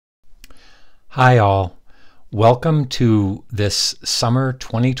Hi all. Welcome to this summer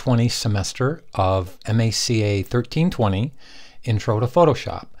 2020 semester of MACA 1320 Intro to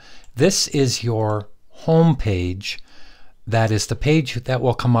Photoshop. This is your home page. That is the page that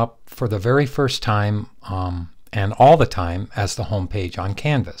will come up for the very first time and all the time as the home page on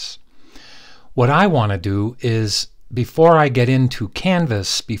Canvas. What I want to do is, before I get into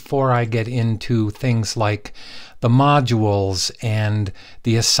Canvas, before I get into things like the modules and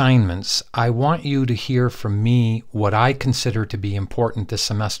the assignments, I want you to hear from me what I consider to be important this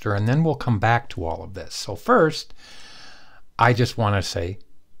semester, and then we'll come back to all of this. So first, I just want to say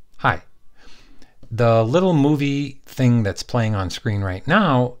hi. The little movie thing that's playing on screen right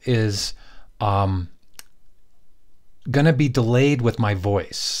now is going to be delayed with my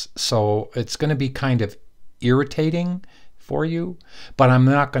voice. So it's going to be kind of irritating for you, but I'm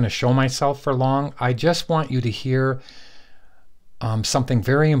not going to show myself for long. I just want you to hear something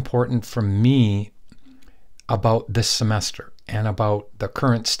very important from me about this semester and about the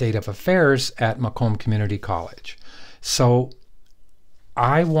current state of affairs at Macomb Community College. So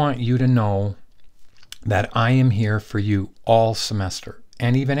I want you to know that I am here for you all semester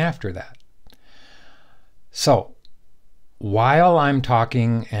and even after that. So while I'm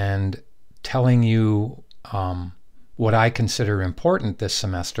talking and telling you what I consider important this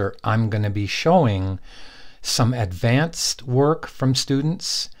semester, I'm going to be showing some advanced work from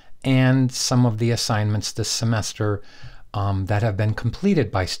students and some of the assignments this semester that have been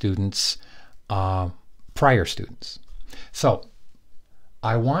completed by students, prior students. So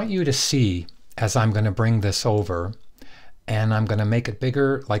I want you to see, as I'm going to bring this over, and I'm going to make it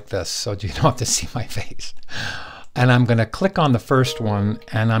bigger like this so you don't have to see my face. And I'm going to click on the first one,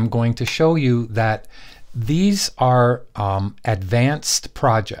 and I'm going to show you that these are advanced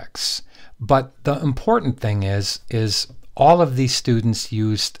projects, but the important thing is all of these students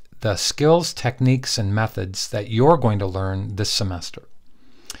used the skills, techniques, and methods that you're going to learn this semester.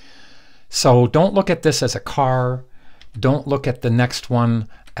 So don't look at this as a car. Don't look at the next one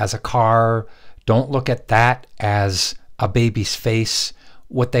as a car. Don't look at that as a baby's face.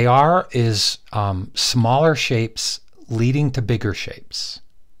 What they are is smaller shapes leading to bigger shapes.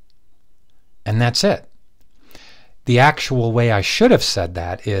 And that's it. The actual way I should have said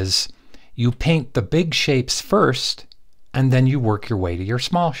that is you paint the big shapes first, and then you work your way to your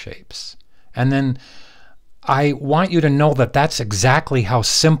small shapes. And then I want you to know that that's exactly how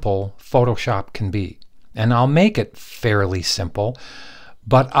simple Photoshop can be. And I'll make it fairly simple,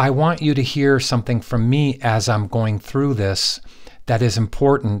 but I want you to hear something from me as I'm going through this that is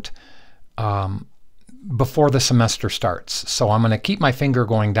important before the semester starts. So I'm going to keep my finger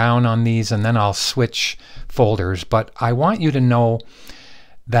going down on these, and then I'll switch folders. But I want you to know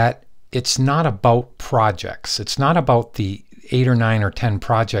that it's not about projects. It's not about the 8 or 9 or 10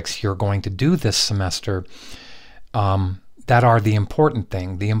 projects you're going to do this semester that are the important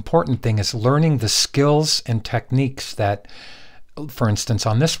thing. The important thing is learning the skills and techniques that, for instance,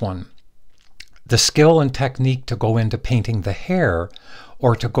 on this one, the skill and technique to go into painting the hair,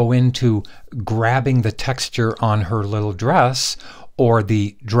 or to go into grabbing the texture on her little dress, or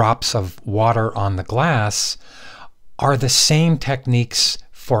the drops of water on the glass, are the same techniques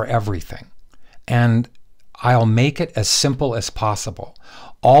for everything. And I'll make it as simple as possible.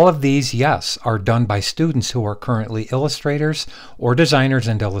 All of these, yes, are done by students who are currently illustrators or designers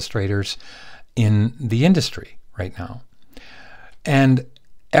and illustrators in the industry right now. And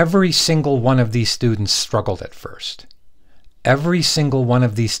every single one of these students struggled at first. Every single one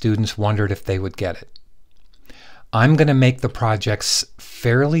of these students wondered if they would get it. I'm going to make the projects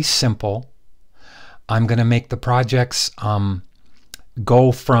fairly simple. I'm going to make the projects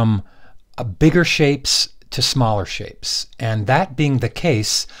go from bigger shapes to smaller shapes. And that being the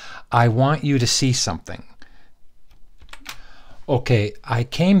case, I want you to see something. Okay, I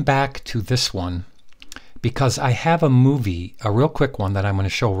came back to this one because I have a movie, a real quick one that I'm going to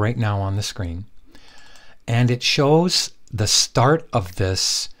show right now on the screen. And it shows the start of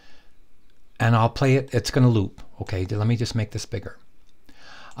this, and I'll play it. It's going to loop. Okay, let me just make this bigger.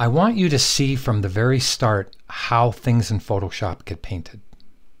 I want you to see from the very start how things in Photoshop get painted.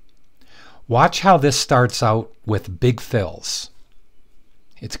 Watch how this starts out with big fills.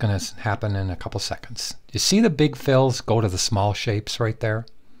 It's going to happen in a couple seconds. You see the big fills go to the small shapes right there?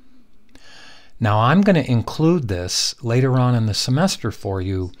 Now I'm going to include this later on in the semester for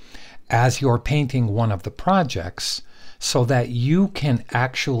you as you're painting one of the projects, so that you can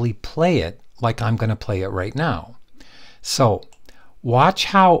actually play it like I'm going to play it right now. So watch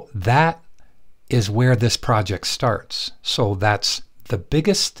how that is where this project starts. So that's the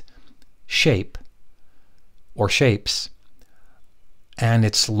biggest shape or shapes, and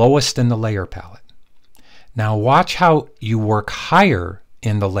it's lowest in the layer palette. Now watch how you work higher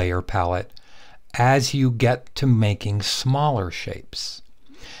in the layer palette as you get to making smaller shapes.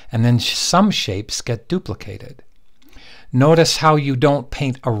 And then some shapes get duplicated. Notice how you don't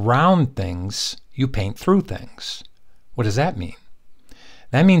paint around things, you paint through things. What does that mean?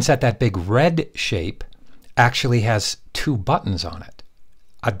 That means that that big red shape actually has two buttons on it,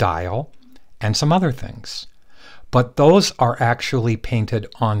 a dial and some other things. But those are actually painted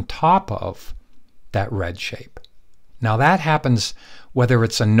on top of that red shape. Now that happens whether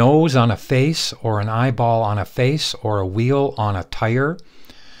it's a nose on a face or an eyeball on a face or a wheel on a tire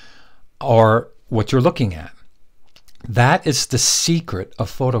or what you're looking at. That is the secret of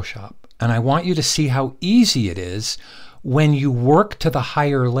Photoshop. And I want you to see how easy it is when you work to the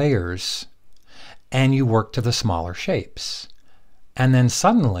higher layers and you work to the smaller shapes. And then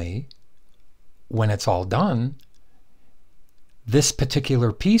suddenly, when it's all done, this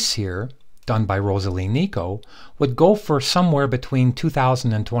particular piece here, done by Rosalie Nico, would go for somewhere between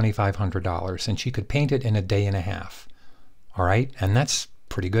 $2,000 and $2,500, and she could paint it in a day and a half. All right? And that's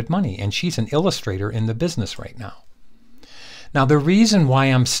pretty good money. And she's an illustrator in the business right now. Now, the reason why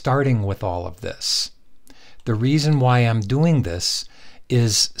I'm starting with all of this, the reason why I'm doing this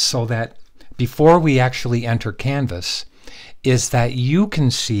is so that before we actually enter Canvas, is that you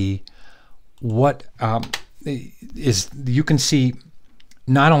can see what you can see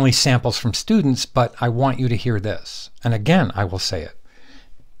not only samples from students, but I want you to hear this. And again, I will say it.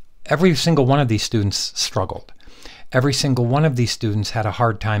 Every single one of these students struggled. Every single one of these students had a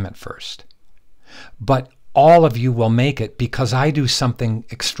hard time at first. But all of you will make it because I do something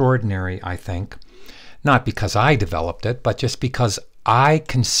extraordinary, I think. Not because I developed it, but just because I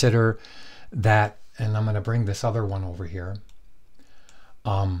consider that, and I'm going to bring this other one over here.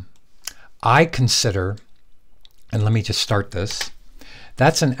 I consider, and let me just start this.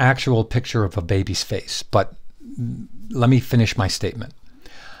 That's an actual picture of a baby's face, but let me finish my statement.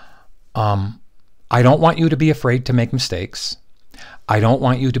 I don't want you to be afraid to make mistakes. I don't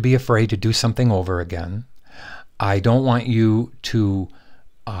want you to be afraid to do something over again. I don't want you to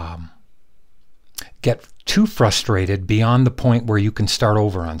get too frustrated beyond the point where you can start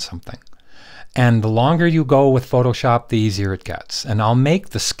over on something. And the longer you go with Photoshop, the easier it gets. And I'll make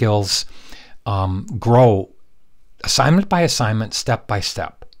the skills grow assignment by assignment, step by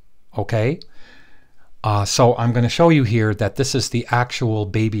step. Okay? So I'm going to show you here that this is the actual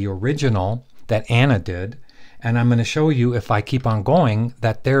baby original that Anna did. And I'm going to show you, if I keep on going,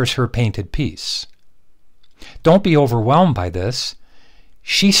 that there's her painted piece. Don't be overwhelmed by this.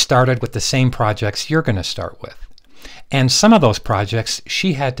 She started with the same projects you're going to start with. And some of those projects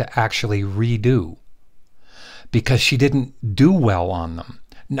she had to actually redo because she didn't do well on them.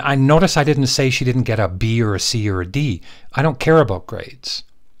 I notice I didn't say she didn't get a B or a C or a D. I don't care about grades.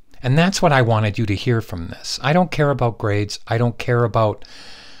 And that's what I wanted you to hear from this. I don't care about grades. I don't care about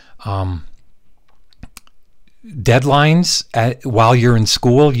deadlines while you're in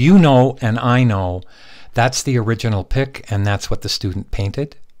school. You know and I know that's the original pick, and that's what the student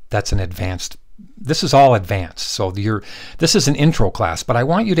painted. That's an advanced. This is all advanced. So this is an intro class, but I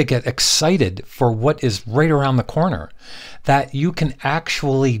want you to get excited for what is right around the corner, that you can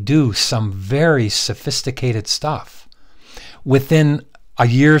actually do some very sophisticated stuff within a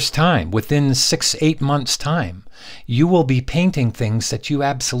year's time, within 6-8 months' time. You will be painting things that you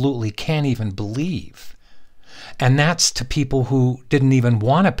absolutely can't even believe. And that's to people who didn't even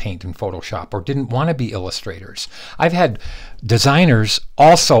want to paint in Photoshop or didn't want to be illustrators. I've had designers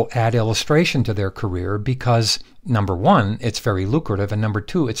also add illustration to their career because, number one, it's very lucrative, and number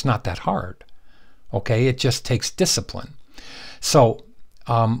two, it's not that hard. Okay, it just takes discipline. So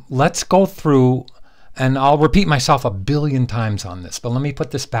let's go through, and I'll repeat myself a billion times on this, but let me put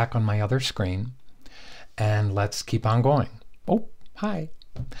this back on my other screen, and let's keep on going. Oh, hi.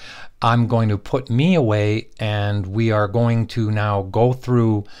 I'm going to put me away, and we are going to now go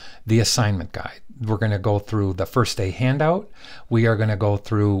through the assignment guide. We're going to go through the first day handout. We are going to go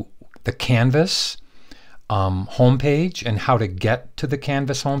through the Canvas homepage and how to get to the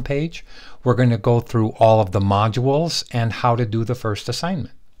Canvas homepage. We're going to go through all of the modules and how to do the first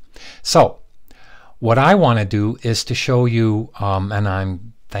assignment. So what I want to do is to show you, and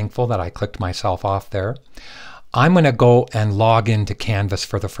I'm thankful that I clicked myself off there. I'm going to go and log into Canvas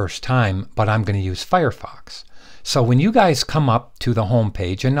for the first time, but I'm going to use Firefox. So when you guys come up to the home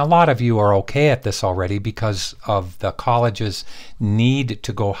page, and a lot of you are okay at this already because of the college's need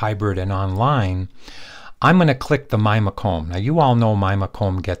to go hybrid and online, I'm going to click the My Macomb. Now you all know My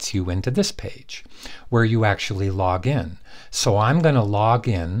Macomb gets you into this page where you actually log in. So I'm going to log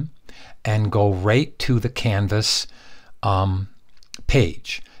in and go right to the Canvas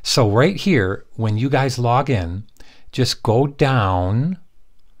page. So right here, when you guys log in, just go down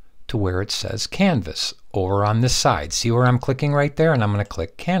to where it says Canvas over on this side. See where I'm clicking right there? And I'm going to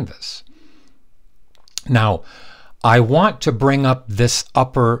click Canvas. Now, I want to bring up this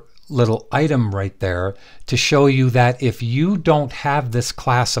upper little item right there to show you that if you don't have this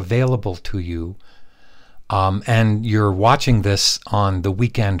class available to you, and you're watching this on the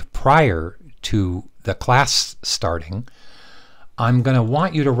weekend prior to the class starting, I'm going to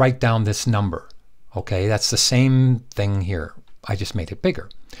want you to write down this number. Okay, that's the same thing here. I just made it bigger.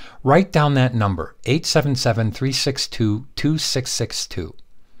 Write down that number, 877-362-2662.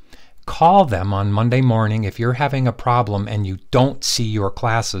 Call them on Monday morning if you're having a problem and you don't see your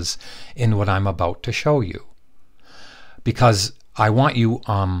classes in what I'm about to show you. Because I want you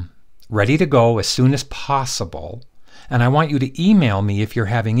ready to go as soon as possible, and I want you to email me if you're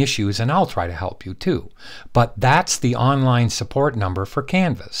having issues, and I'll try to help you too. But that's the online support number for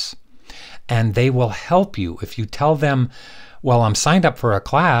Canvas. And they will help you if you tell them, well, I'm signed up for a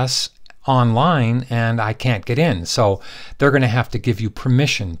class online and I can't get in. So they're going to have to give you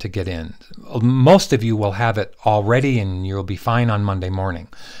permission to get in. Most of you will have it already and you'll be fine on Monday morning.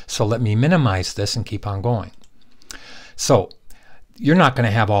 So let me minimize this and keep on going. So you're not going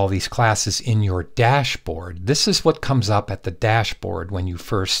to have all these classes in your dashboard. This is what comes up at the dashboard when you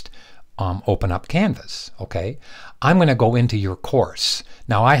first open up Canvas. Okay, I'm going to go into your course.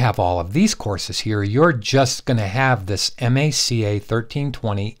 Now I have all of these courses here. You're just going to have this MACA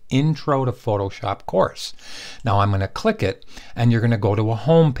 1320 Intro to Photoshop course. Now I'm going to click it and you're going to go to a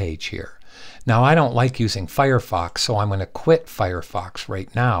home page here. Now I don't like using Firefox, so I'm going to quit Firefox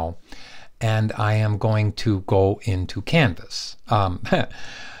right now and I am going to go into Canvas. I'm going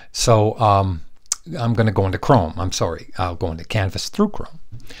to go into Chrome. I'm sorry, I'll go into Canvas through Chrome.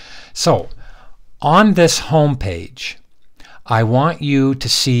 So on this home page, I want you to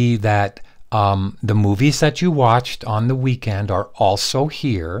see that the movies that you watched on the weekend are also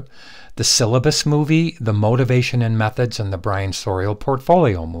here. The Syllabus movie, the Motivation and Methods, and the Brian Sorial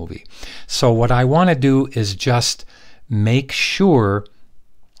Portfolio movie. So what I want to do is just make sure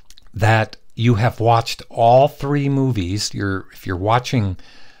that you have watched all three movies. If you're watching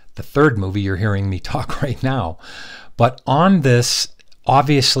the third movie, you're hearing me talk right now. But on this,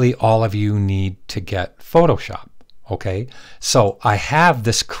 obviously, all of you need to get Photoshop, okay? So I have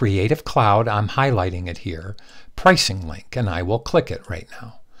this Creative Cloud, I'm highlighting it here, pricing link, and I will click it right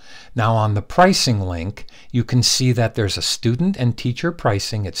now. Now on the pricing link, you can see that there's a student and teacher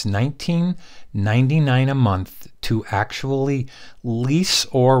pricing. It's $19.99 a month to actually lease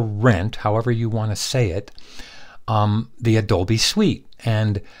or rent, however you want to say it, the Adobe Suite.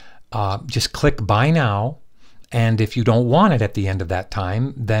 And just click Buy Now. And if you don't want it at the end of that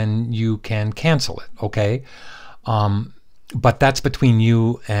time, then you can cancel it, okay? But that's between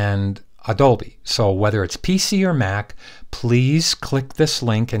you and Adobe. So whether it's PC or Mac, please click this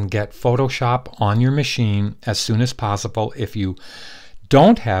link and get Photoshop on your machine as soon as possible. If you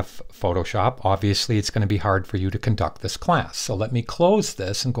don't have Photoshop, obviously it's going to be hard for you to conduct this class. So let me close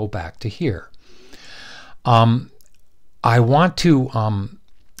this and go back to here. I want to...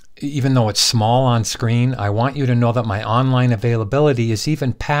 even though it's small on screen, I want you to know that my online availability is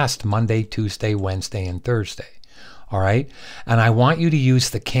even past Monday, Tuesday, Wednesday, and Thursday. All right? And I want you to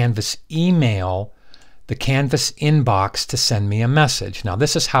use the Canvas email, the Canvas inbox to send me a message. Now,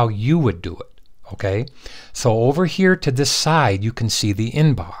 this is how you would do it. Okay? So over here to this side, you can see the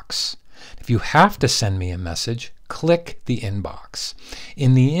inbox. If you have to send me a message, click the inbox.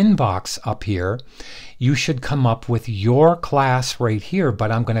 In the inbox up here, you should come up with your class right here, but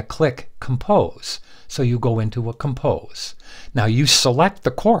I'm going to click Compose. So you go into a Compose. Now you select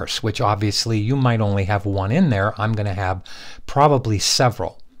the course, which obviously you might only have one in there. I'm going to have probably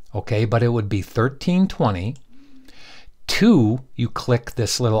several, okay? But it would be 1320. 2, you click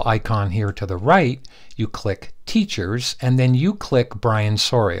this little icon here to the right, you click Teachers, and then you click Brian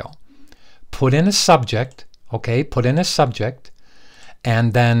Sorial. Put in a subject, okay? Put in a subject,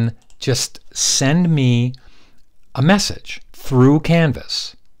 and then just send me a message through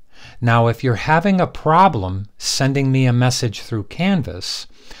Canvas. Now, if you're having a problem sending me a message through Canvas,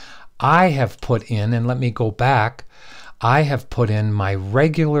 I have put in, and let me go back, I have put in my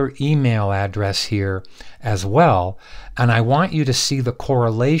regular email address here as well, and I want you to see the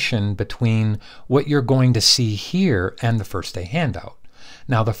correlation between what you're going to see here and the first day handout.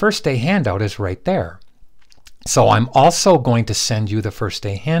 Now, the first day handout is right there. So I'm also going to send you the first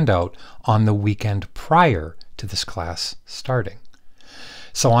day handout on the weekend prior to this class starting.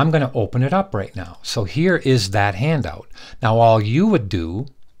 So I'm going to open it up right now. So here is that handout. Now all you would do,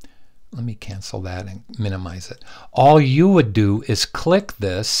 let me cancel that and minimize it. All you would do is click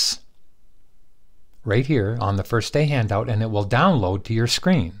this right here on the first day handout, and it will download to your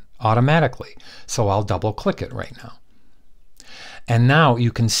screen automatically. So I'll double click it right now. And now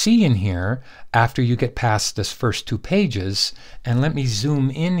you can see in here, after you get past this first 2 pages, and let me zoom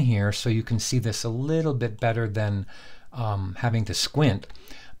in here so you can see this a little bit better than having to squint.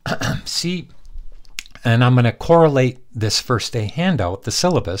 See, and I'm going to correlate this first day handout, the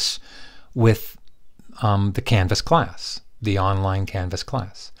syllabus, with the Canvas class, the online Canvas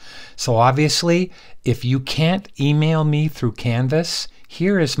class. So obviously, if you can't email me through Canvas,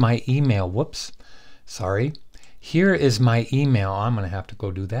 here is my email. Whoops, sorry. Here is my email. I'm going to have to go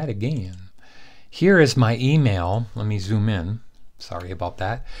do that again. Here is my email. Let me zoom in. Sorry about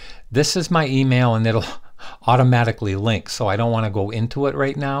that. This is my email, and it'll automatically link, so I don't want to go into it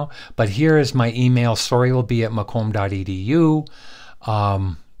right now. But here is my email. story.will.be@macomb.edu.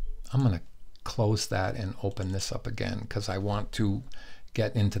 I'm going to close that and open this up again because I want to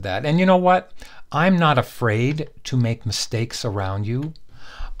get into that. And you know what? I'm not afraid to make mistakes around you.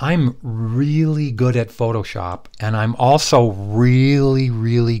 I'm really good at Photoshop, and I'm also really,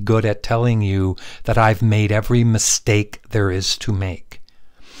 really good at telling you that I've made every mistake there is to make.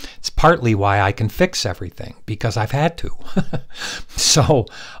 It's partly why I can fix everything, because I've had to. So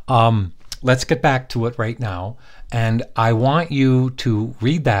let's get back to it right now. And I want you to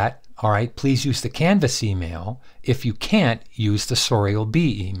read that. All right, please use the Canvas email. If you can't, use the Sorial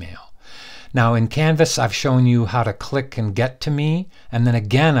B email. Now in Canvas, I've shown you how to click and get to me. And then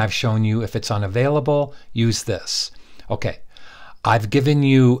again, I've shown you if it's unavailable, use this. Okay, I've given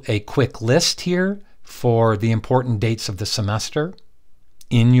you a quick list here for the important dates of the semester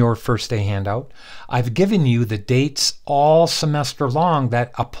in your first day handout. I've given you the dates all semester long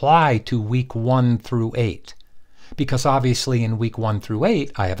that apply to week 1 through 8. Because obviously in week 1 through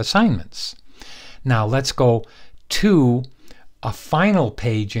 8, I have assignments. Now let's go to a final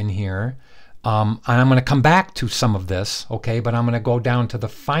page in here. And I'm going to come back to some of this, okay, but I'm going to go down to the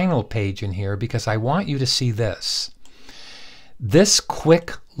final page in here because I want you to see this. This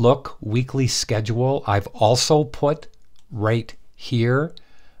quick look weekly schedule I've also put right here.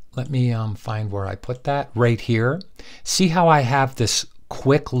 Let me find where I put that. Right here. See how I have this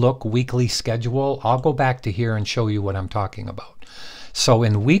quick look weekly schedule? I'll go back to here and show you what I'm talking about. So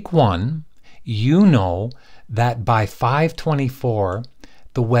in week 1, you know that by 5/24,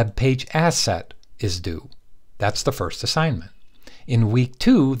 the web page asset is due. That's the first assignment. In week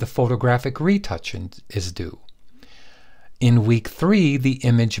 2, the photographic retouch is due. In week 3, the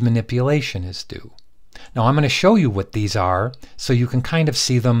image manipulation is due. Now I'm going to show you what these are so you can kind of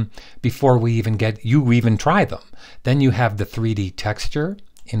see them before we even even try them. Then you have the 3D texture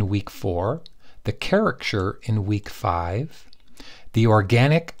in week 4, the caricature in week 5, the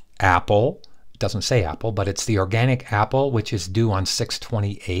organic apple. Doesn't say apple, but it's the organic apple, which is due on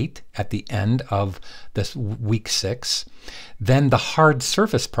 6/28 at the end of this week 6. Then the hard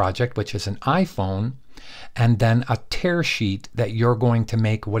surface project, which is an iPhone, and then a tear sheet that you're going to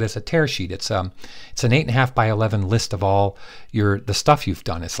make. What is a tear sheet? It's an 8.5 by 11 list of all the stuff you've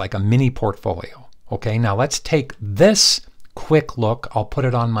done. It's like a mini portfolio. Okay, now let's take this quick look. I'll put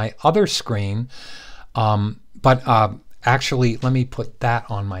it on my other screen, actually, let me put that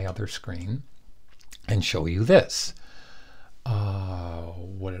on my other screen and show you this.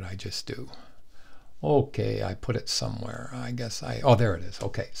 What did I just do? Okay, I put it somewhere. I guess oh, there it is.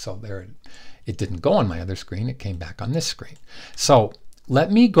 Okay, so there it didn't go on my other screen. It came back on this screen. So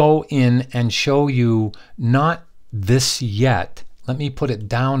let me go in and show you not this yet. Let me put it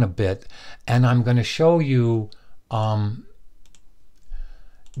down a bit, and I'm going to show you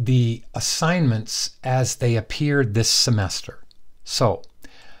the assignments as they appeared this semester. So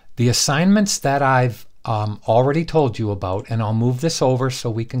the assignments that I've already told you about, and I'll move this over so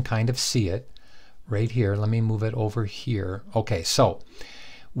we can kind of see it right here. Let me move it over here. Okay, so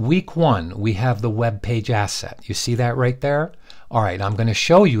week 1, we have the web page asset. You see that right there? All right, I'm going to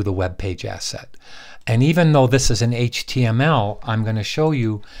show you the web page asset. And even though this is an HTML, I'm going to show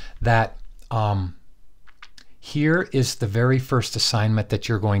you that here is the very first assignment that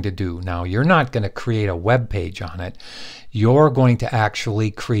you're going to do. Now, you're not going to create a web page on it. You're going to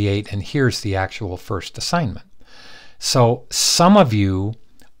actually create, and here's the actual first assignment. So some of you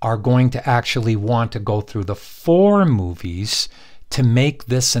are going to actually want to go through the 4 movies to make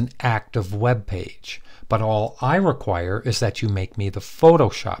this an active web page. But all I require is that you make me the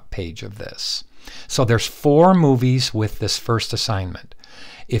Photoshop page of this. So there's 4 movies with this first assignment.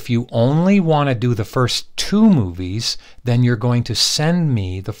 If you only want to do the first 2 movies, then you're going to send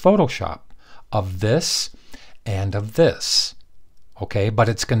me the Photoshop of this and of this. okay? But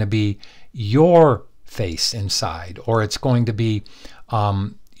it's going to be your face inside, or it's going to be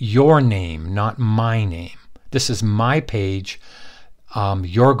your name, not my name. This is my page.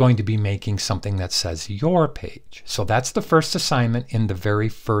 You're going to be making something that says your page. So that's the first assignment in the very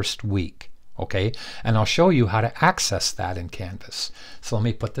first week, okay? And I'll show you how to access that in Canvas. So let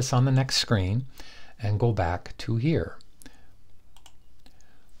me put this on the next screen and go back to here.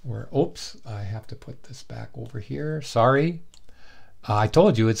 Oops, I have to put this back over here. Sorry. I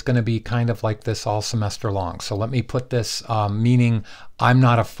told you it's going to be kind of like this all semester long. So let me put this, meaning I'm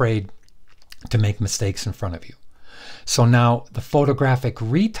not afraid to make mistakes in front of you. So now the photographic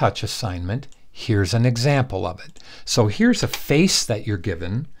retouch assignment, here's an example of it. So here's a face that you're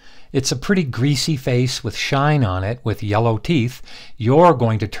given. It's a pretty greasy face with shine on it with yellow teeth. You're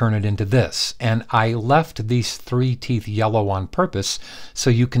going to turn it into this. And I left these 3 teeth yellow on purpose so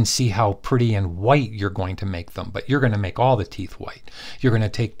you can see how pretty and white you're going to make them. But you're going to make all the teeth white. You're going to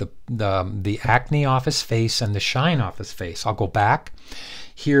take the acne off his face and the shine off his face. I'll go back.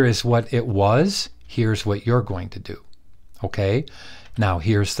 Here is what it was. Here's what you're going to do. Okay? Now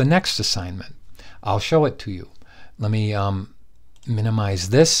here's the next assignment. I'll show it to you. Let me minimize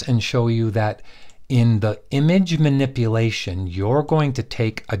this and show you that in the image manipulation, you're going to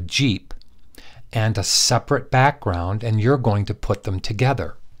take a Jeep and a separate background and you're going to put them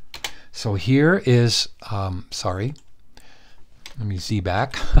together. So here is, sorry, let me Z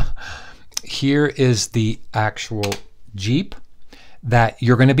back. Here is the actual Jeep that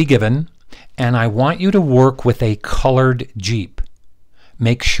you're going to be given, and I want you to work with a colored Jeep.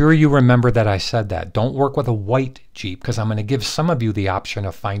 Make sure you remember that I said that. Don't work with a white Jeep, because I'm going to give some of you the option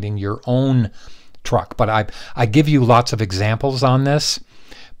of finding your own truck. But I give you lots of examples on this,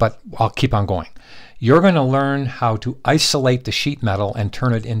 but I'll keep on going. You're going to learn how to isolate the sheet metal and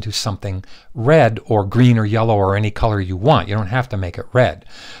turn it into something red or green or yellow or any color you want. You don't have to make it red.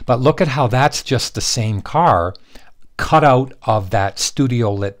 But look at how that's just the same car cut out of that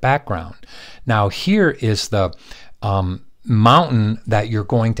studio lit background. Now here is the mountain that you're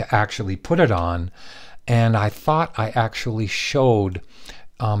going to actually put it on, and I thought I actually showed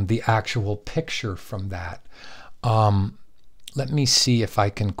the actual picture from that. Let me see if I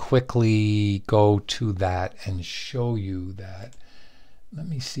can quickly go to that and show you that. Let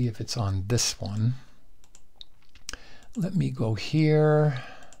me see if it's on this one. Let me go here.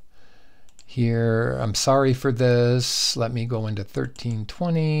 Here, I'm sorry for this. Let me go into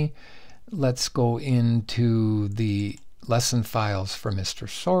 1320. Let's go into the lesson files for Mr.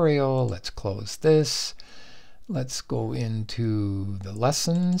 Sorio. Let's close this. Let's go into the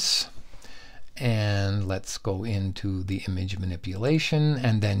lessons. And let's go into the image manipulation,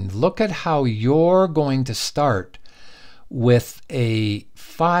 and then look at how you're going to start with a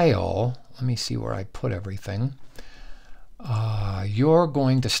file. Let me see where I put everything. You're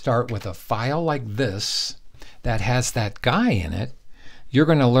going to start with a file like this that has that guy in it. You're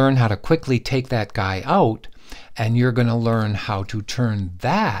going to learn how to quickly take that guy out, and you're going to learn how to turn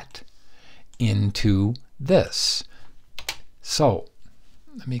that into this. So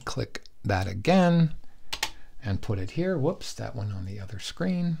let me click that again and put it here. Whoops, that one on the other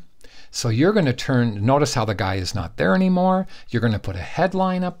screen. So you're going to turn, notice how the guy is not there anymore. You're going to put a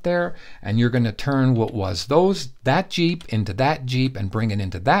headline up there, and you're going to turn what was that Jeep into that Jeep and bring it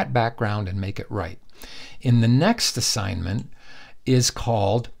into that background and make it right. In the next assignment is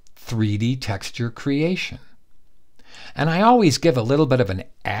called 3D texture creation. And I always give a little bit of an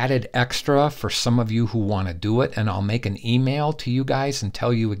added extra for some of you who want to do it, and I'll make an email to you guys and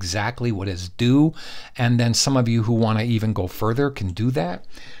tell you exactly what is due, and then some of you who want to even go further can do that.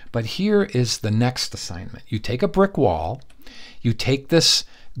 But here is the next assignment. You take a brick wall, you take this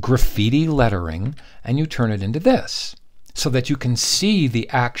graffiti lettering, and you turn it into this so that you can see the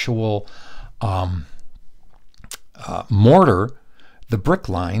actual mortar, the brick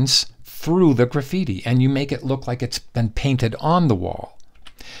lines through the graffiti, and you make it look like it's been painted on the wall.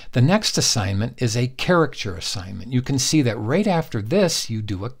 The next assignment is a caricature assignment. You can see that right after this you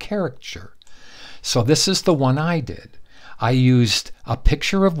do a caricature. So this is the one I did. I used a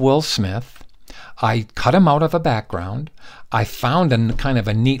picture of Will Smith. I cut him out of a background. I found a kind of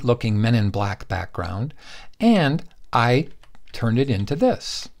a neat looking Men in Black background, and I turned it into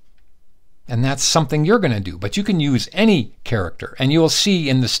this. And that's something you're going to do, but you can use any character, and you'll see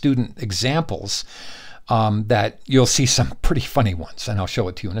in the student examples that you'll see some pretty funny ones, and I'll show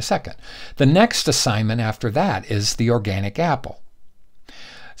it to you in a second. The next assignment after that is the organic apple.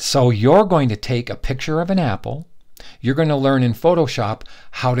 So you're going to take a picture of an apple. You're going to learn in Photoshop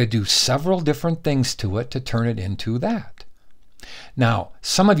how to do several different things to it to turn it into that. Now,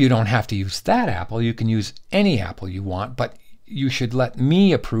 some of you don't have to use that apple. You can use any apple you want, but you should let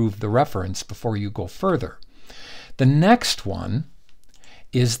me approve the reference before you go further. The next one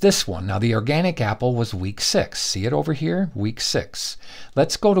is this one. Now, the organic apple was week 6. See it over here? Week 6.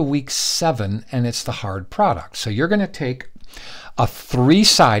 Let's go to week 7, and it's the hard product. So you're going to take a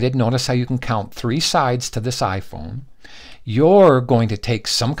 3-sided, notice how you can count 3 sides to this iPhone. You're going to take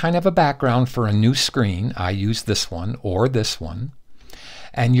some kind of a background for a new screen. I use this one or this one.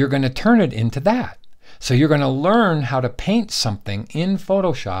 And you're going to turn it into that. So you're going to learn how to paint something in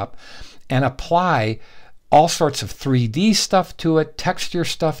Photoshop and apply all sorts of 3D stuff to it, texture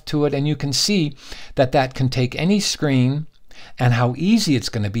stuff to it, and you can see that that can take any screen and how easy it's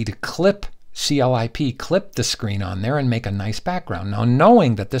going to be to clip clip the screen on there and make a nice background. Now,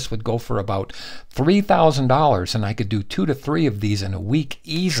 knowing that this would go for about $3,000 and I could do 2 to 3 of these in a week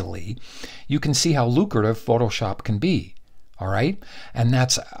easily, you can see how lucrative Photoshop can be. All right? And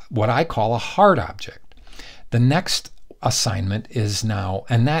that's what I call a hard object. The next assignment is now,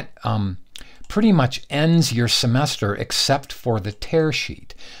 and that pretty much ends your semester except for the tear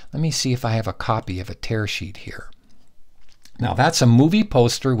sheet. Let me see if I have a copy of a tear sheet here. Now, that's a movie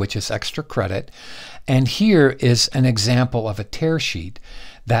poster, which is extra credit. And here is an example of a tear sheet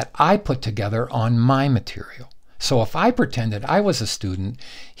that I put together on my material. So if I pretended I was a student,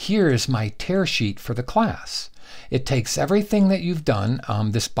 here is my tear sheet for the class. It takes everything that you've done.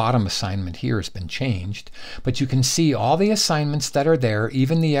 This bottom assignment here has been changed, but you can see all the assignments that are there,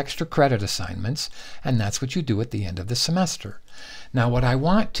 even the extra credit assignments, and that's what you do at the end of the semester. Now, what I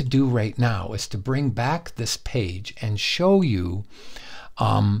want to do right now is to bring back this page and show you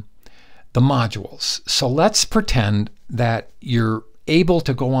the modules. So let's pretend that you're able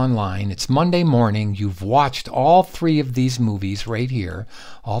to go online. It's Monday morning. You've watched all 3 of these movies right here,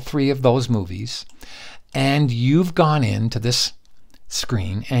 all 3 of those movies. And you've gone into this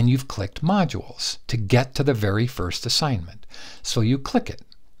screen and you've clicked modules to get to the very first assignment. So you click it.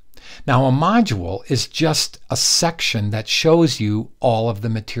 Now, a module is just a section that shows you all of the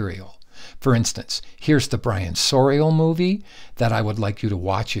material. For instance, here's the Brian Sorial movie that I would like you to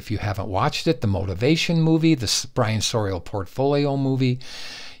watch if you haven't watched it, the Motivation movie, the Brian Sorial Portfolio movie.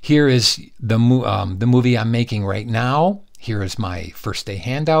 Here is the movie I'm making right now. Here is my first day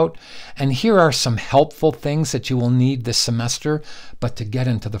handout. And here are some helpful things that you will need this semester. But to get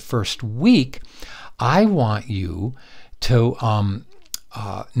into the first week, I want you to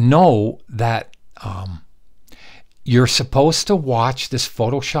know that you're supposed to watch this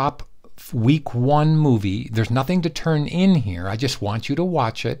Photoshop week 1 movie. There's nothing to turn in here. I just want you to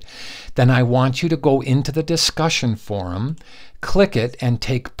watch it. Then I want you to go into the discussion forum, click it, and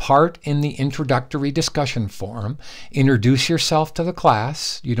take part in the introductory discussion forum. Introduce yourself to the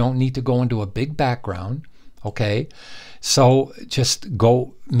class. You don't need to go into a big background. Okay? So just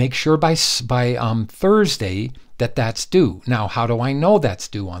go make sure by Thursday that that's due. Now, how do I know that's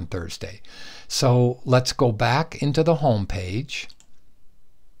due on Thursday? So let's go back into the home page.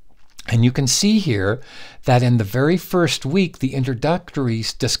 And you can see here that in the very first week, the introductory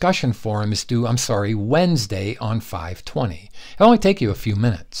discussion forum is due, Wednesday on 5/20. It'll only take you a few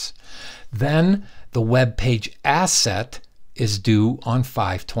minutes. Then the web page asset is due on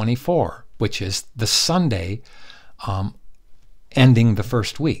 5/24, which is the Sunday ending the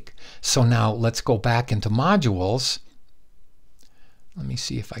first week. So now let's go back into modules. Let me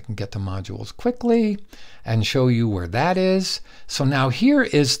see if I can get to modules quickly and show you where that is. So now here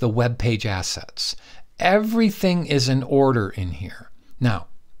is the web page assets. Everything is in order in here. Now,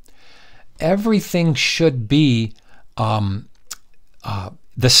 everything should be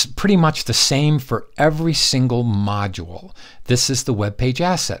pretty much the same for every single module. This is the web page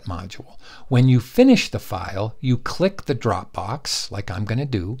asset module. When you finish the file, you click the drop box, like I'm going to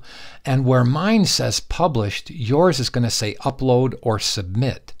do, and where mine says published, yours is going to say upload or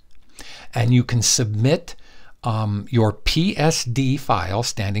submit. And you can submit your PSD file,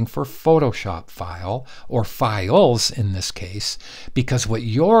 standing for Photoshop file, or files in this case, because what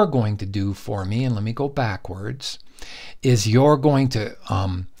you're going to do for me, and let me go backwards, is you're going to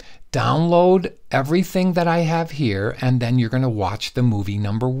download everything that I have here, and then you're going to watch the movie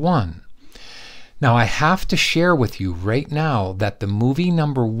number 1. Now, I have to share with you right now that the movie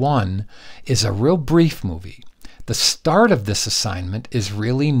number 1 is a real brief movie. The start of this assignment is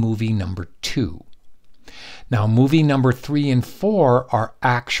really movie number 2. Now, movie number 3 and 4 are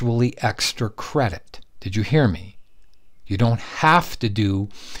actually extra credit. Did you hear me? You don't have to do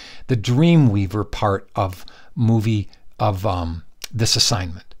the Dreamweaver part of this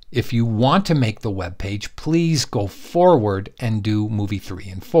assignment. If you want to make the web page, please go forward and do movie 3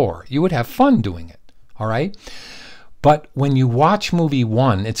 and 4. You would have fun doing it, all right? But when you watch movie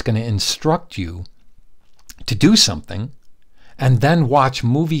 1, it's going to instruct you to do something, and then watch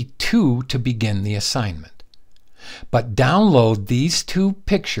movie 2 to begin the assignment. But download these 2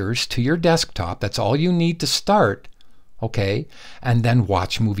 pictures to your desktop. That's all you need to start, okay? And then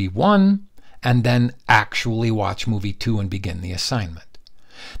watch movie 1, and then actually watch movie 2 and begin the assignment.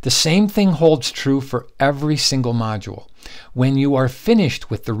 The same thing holds true for every single module. When you are finished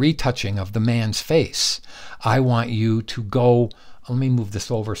with the retouching of the man's face, I want you to go, let me move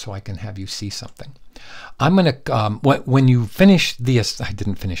this over so I can have you see something. I'm going to, when you finish the, I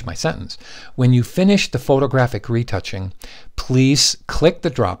didn't finish my sentence. When you finish the photographic retouching, please click the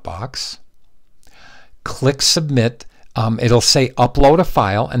drop box, click submit. It'll say upload a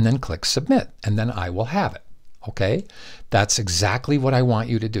file, and then click submit, and then I will have it. Okay, that's exactly what I want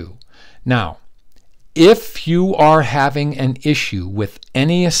you to do. Now, if you are having an issue with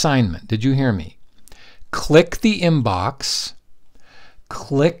any assignment, did you hear me? Click the inbox,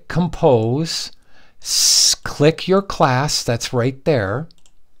 click compose, click your class, that's right there.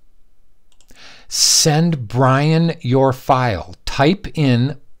 Send Brian your file. Type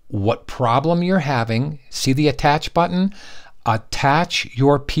in what problem you're having. See the attach button? Attach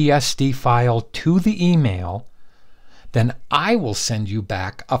your PSD file to the email. Then I will send you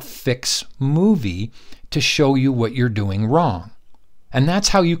back a fix movie to show you what you're doing wrong. And that's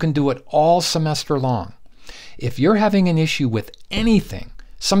how you can do it all semester long. If you're having an issue with anything,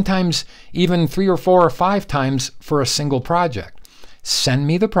 sometimes even 3 or 4 or 5 times for a single project, send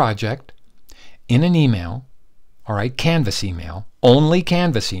me the project in an email, all right, Canvas email, only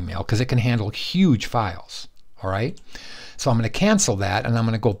Canvas email, because it can handle huge files, all right? So I'm going to cancel that, and I'm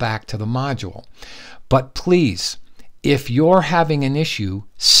going to go back to the module. But please, if you're having an issue,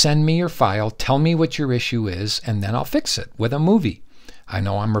 send me your file, tell me what your issue is, and then I'll fix it with a movie. I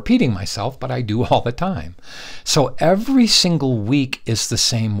know I'm repeating myself, but I do all the time. So every single week is the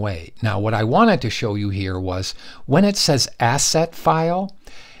same way. Now, what I wanted to show you here was when it says asset file,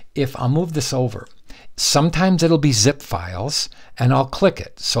 if I'll move this over, sometimes it'll be zip files, and I'll click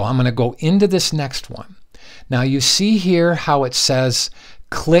it. So I'm going to go into this next one. Now, you see here how it says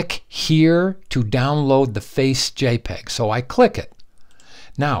click here to download the face JPEG. So I click it.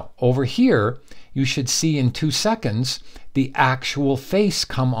 Now, over here, you should see in 2 seconds the actual face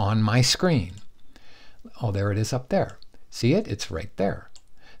come on my screen. Oh, there it is up there. See it? It's right there.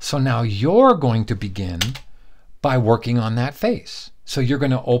 So now you're going to begin by working on that face. So you're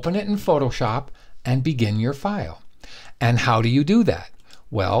going to open it in Photoshop and begin your file. And how do you do that?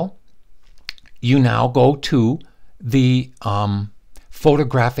 Well, you now go to the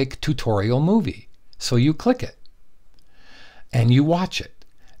photographic tutorial movie. So you click it and you watch it.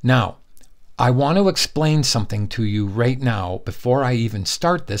 Now, I want to explain something to you right now before I even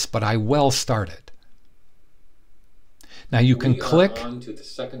start this, but I will start it. Now you can click. We are on to the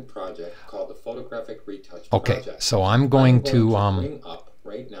second project called the Photographic Retouch Okay, Project. so I'm going to bring up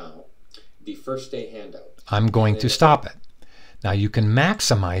right now the first day handout. I'm going to stop it. Now you can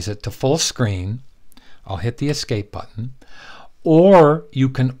maximize it to full screen. I'll hit the escape button. Or you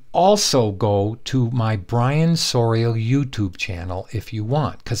can also go to my Brian Sorial YouTube channel if you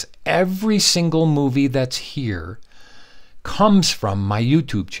want, because every single movie that's here comes from my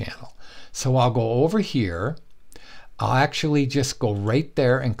YouTube channel. So I'll go over here. I'll actually just go right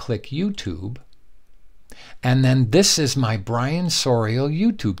there and click YouTube. And then this is my Brian Sorial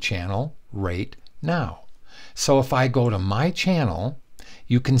YouTube channel right now. So if I go to my channel,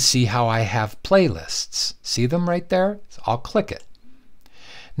 you can see how I have playlists. See them right there? So I'll click it.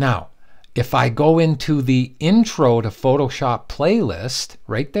 Now, if I go into the Intro to Photoshop playlist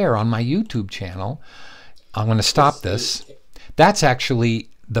right there on my YouTube channel, I'm going to stop this. That's actually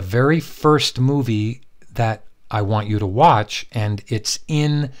the very first movie that I want you to watch, and it's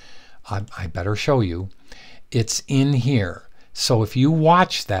in, I better show you, it's in here. So if you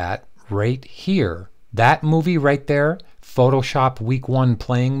watch that right here, that movie right there, Photoshop Week 1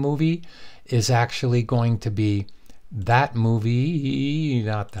 playing movie, is actually going to be that movie,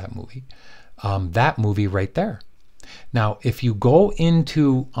 not that movie, that movie right there. Now, if you go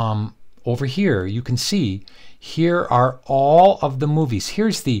into over here, you can see here are all of the movies.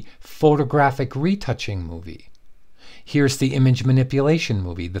 Here's the photographic retouching movie. Here's the image manipulation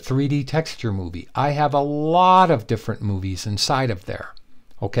movie, the 3D texture movie. I have a lot of different movies inside of there.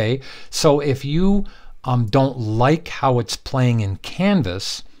 Okay, so if you don't like how it's playing in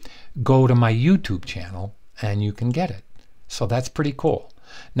Canvas, go to my YouTube channel and you can get it. So that's pretty cool.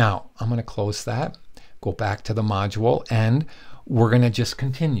 Now, I'm going to close that, go back to the module, and we're going to just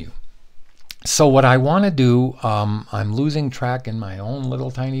continue. So what I want to do, I'm losing track in my own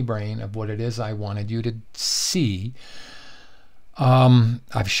little tiny brain of what it is I wanted you to see.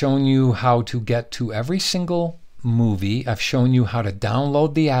 I've shown you how to get to every single movie. I've shown you how to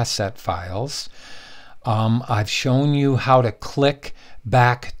download the asset files. I've shown you how to click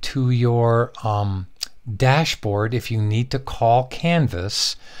back to your dashboard if you need to call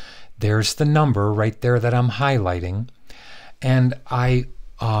Canvas. There's the number right there that I'm highlighting. And I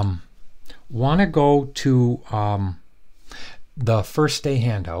want to go to the first day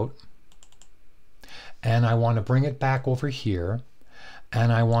handout, and I want to bring it back over here,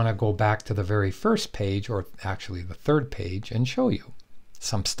 and I want to go back to the very first page, or actually the third page, and show you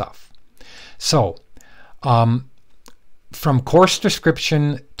some stuff. So from course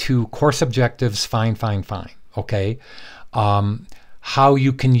description to course objectives, fine. Okay. How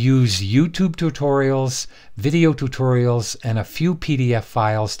you can use YouTube tutorials, video tutorials, and a few PDF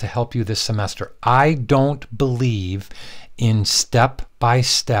files to help you this semester. I don't believe in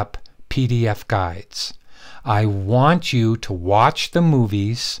step-by-step PDF guides. I want you to watch the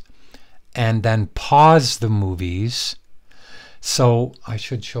movies and then pause the movies. So I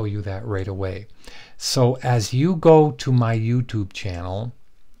should show you that right away. So as you go to my YouTube channel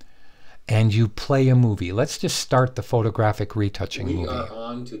and you play a movie, let's just start the photographic retouching movie. We are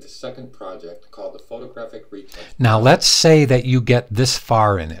on to the second project called the photographic retouch. Now let's say that you get this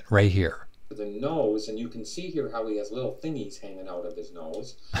far in it right here. The nose, and you can see here how he has little thingies hanging out of his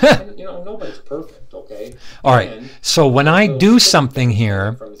nose. And, you know, nobody's perfect, okay? All right, so when I do something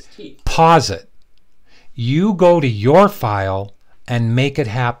here, pause it. You go to your file and make it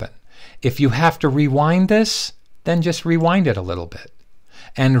happen. If you have to rewind this, then just rewind it a little bit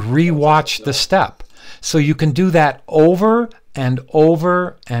and rewatch the step. So you can do that over and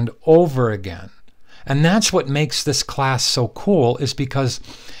over and over again. And that's what makes this class so cool, is because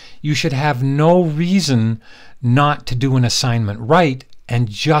you should have no reason not to do an assignment right, and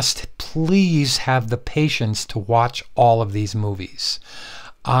just please have the patience to watch all of these movies.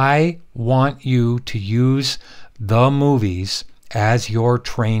 I want you to use the movies as your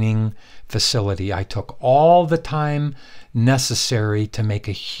training facility. I took all the time necessary to make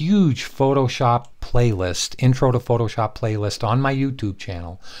a huge Photoshop playlist, Intro to Photoshop playlist on my YouTube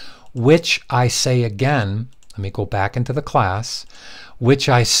channel, which I say again, let me go back into the class, which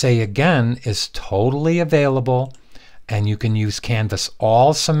I say again is totally available, and you can use Canvas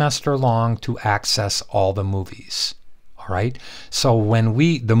all semester long to access all the movies. All right, so when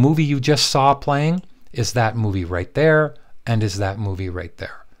the movie you just saw playing is that movie right there, and is that movie right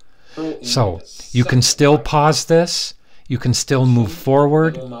there. So you can still pause this, you can still move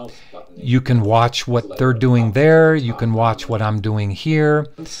forward, you can watch what they're doing there, you can watch what I'm doing here,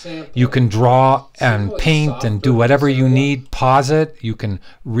 you can draw and paint and do whatever you need, pause it, you can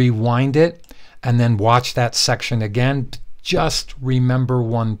rewind it, and then watch that section again. Just remember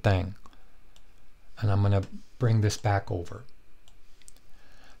one thing, and I'm going to bring this back over.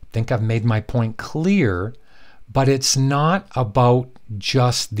 I think I've made my point clear, but it's not about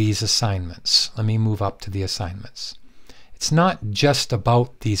just these assignments. Let me move up to the assignments. It's not just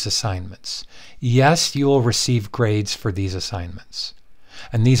about these assignments. Yes, you will receive grades for these assignments.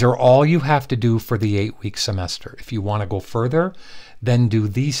 And these are all you have to do for the 8-week semester. If you want to go further, then do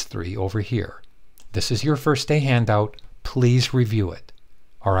these 3 over here. This is your first day handout. Please review it.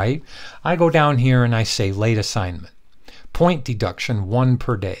 All right? I go down here and I say late assignment. Point deduction, 1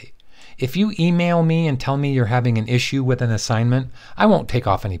 per day. If you email me and tell me you're having an issue with an assignment, I won't take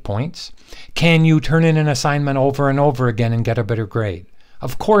off any points. Can you turn in an assignment over and over again and get a better grade?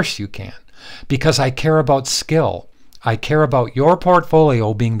 Of course you can, because I care about skill. I care about your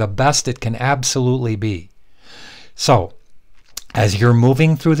portfolio being the best it can absolutely be. So, as you're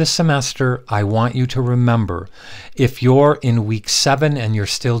moving through the semester, I want you to remember, if you're in week 7 and you're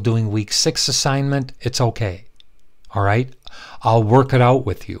still doing week 6 assignment, it's okay. All right? I'll work it out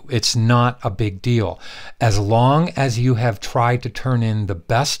with you. It's not a big deal. As long as you have tried to turn in the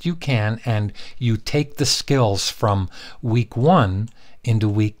best you can and you take the skills from week 1 into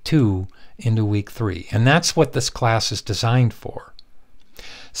week 2 into week 3. And that's what this class is designed for.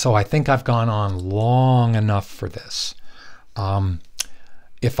 So I think I've gone on long enough for this.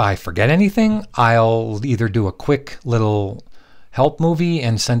 If I forget anything, I'll either do a quick little help movie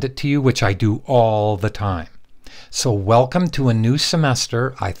and send it to you, which I do all the time. So welcome to a new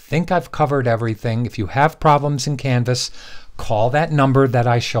semester. I think I've covered everything. If you have problems in Canvas, call that number that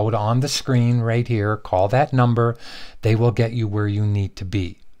I showed on the screen right here. Call that number. They will get you where you need to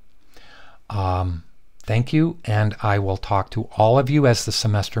be. Thank you, and I will talk to all of you as the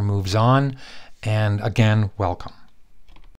semester moves on. And again, welcome.